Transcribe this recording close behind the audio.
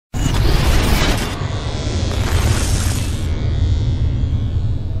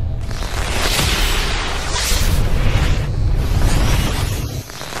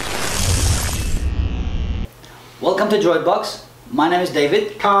Welcome to DroidBOX. My name is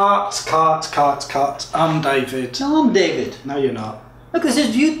David. Cut. I'm David. No, I'm David. No, you're not. Look, this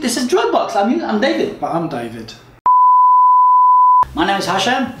is DroidBOX. I'm David. But I'm David. My name is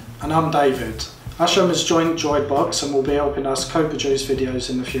Husham. And I'm David. Husham has joined DroidBOX and will be helping us co-produce videos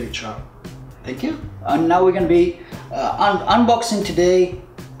in the future. Thank you. And now we're going to be unboxing today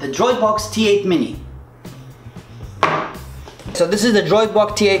the DroidBOX T8 Mini. So this is the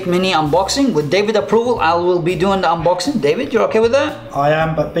DroidBOX T8 Mini unboxing. With David's approval, I will be doing the unboxing. David, you're okay with that? I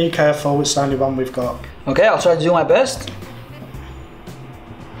am, but be careful, it's the only one we've got. Okay, I'll try to do my best.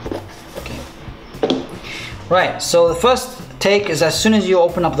 Okay. Right, so the first take is as soon as you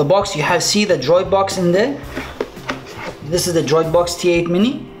open up the box, you see the DroidBOX in there. This is the DroidBOX T8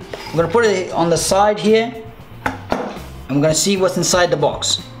 Mini. I'm going to put it on the side here, and we're going to see what's inside the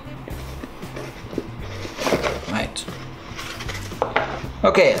box. Right.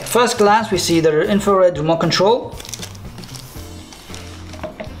 Okay, at first glance we see the infrared remote control,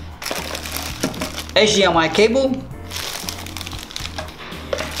 HDMI cable,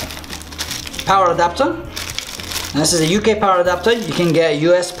 power adapter. And this is a UK power adapter. You can get a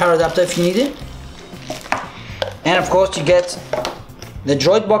US power adapter if you need it. And of course you get the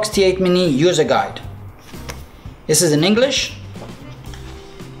DroidBOX T8 Mini user guide. This is in English.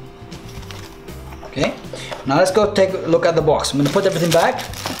 Okay, now let's go take a look at the box. I'm going to put everything back.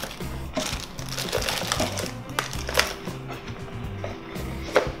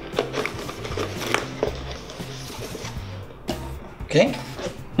 Okay,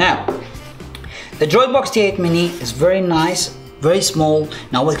 now the DroidBOX T8 Mini is very nice, very small.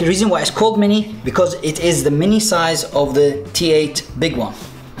 Now the reason why it's called mini, because it is the mini size of the T8 big one.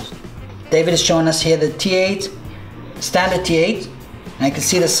 David is showing us here the T8, standard T8, and you can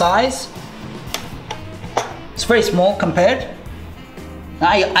see the size. It's very small compared.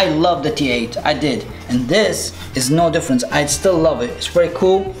 I love the T8, I did. And this is no difference, I still love it. It's very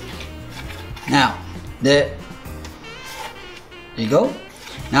cool. Now, there you go.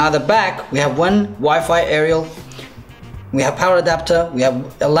 Now at the back, we have one Wi-Fi aerial, we have power adapter, we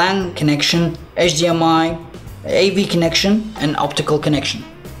have a LAN connection, HDMI, AV connection, and optical connection.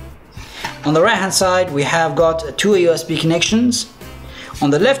 On the right hand side, we have got two USB connections. On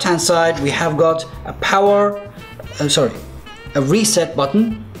the left hand side, we have got a reset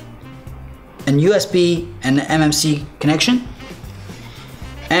button, and USB and MMC connection.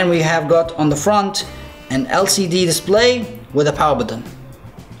 And we have got on the front an LCD display with a power button.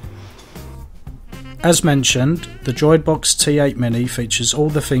 As mentioned, the DroidBOX T8 Mini features all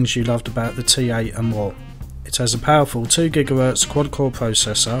the things you loved about the T8 and more. It has a powerful 2GHz quad-core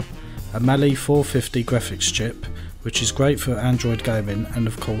processor, a Mali 450 graphics chip, which is great for Android gaming and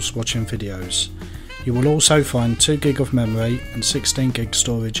of course watching videos. You will also find 2GB of memory and 16GB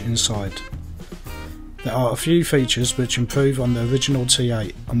storage inside. There are a few features which improve on the original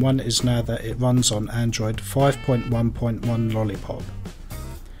T8, and one is now that it runs on Android 5.1.1 Lollipop.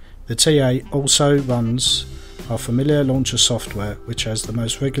 The T8 also runs our familiar launcher software, which has the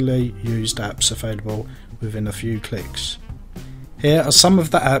most regularly used apps available within a few clicks. Here are some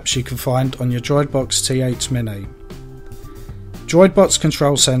of the apps you can find on your DroidBOX T8 Mini. DroidBOX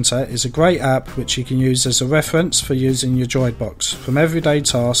Control Center is a great app which you can use as a reference for using your DroidBOX, from everyday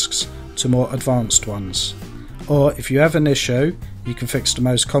tasks to more advanced ones. Or if you have an issue, you can fix the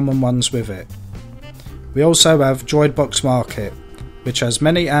most common ones with it. We also have DroidBOX Market, which has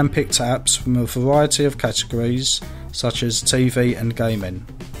many handpicked apps from a variety of categories such as TV and gaming.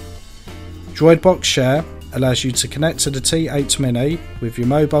 DroidBOX Share allows you to connect to the T8 Mini with your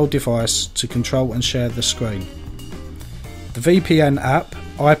mobile device to control and share the screen. The VPN app,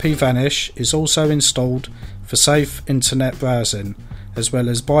 IPVanish, is also installed for safe internet browsing, as well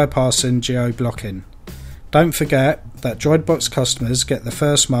as bypassing geo-blocking. Don't forget that DroidBOX customers get the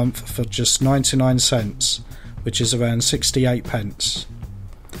first month for just 99 cents, which is around 68 pence.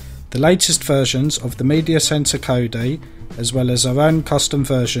 The latest versions of the Media Center Kodi, as well as our own custom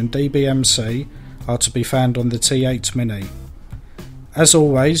version DBMC, are to be found on the T8 Mini. As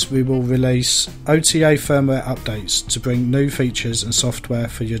always, we will release OTA firmware updates to bring new features and software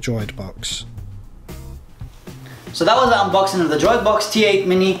for your DroidBOX. So that was the unboxing of the DroidBOX T8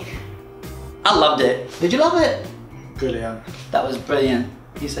 Mini. I loved it. Did you love it? Brilliant. That was brilliant.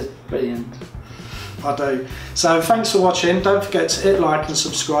 He said brilliant. I do. So thanks for watching. Don't forget to hit like and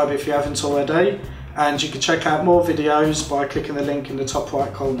subscribe if you haven't already. And you can check out more videos by clicking the link in the top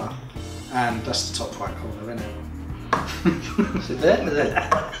right corner. And that's the top right corner, isn't it? Is it there? Is it?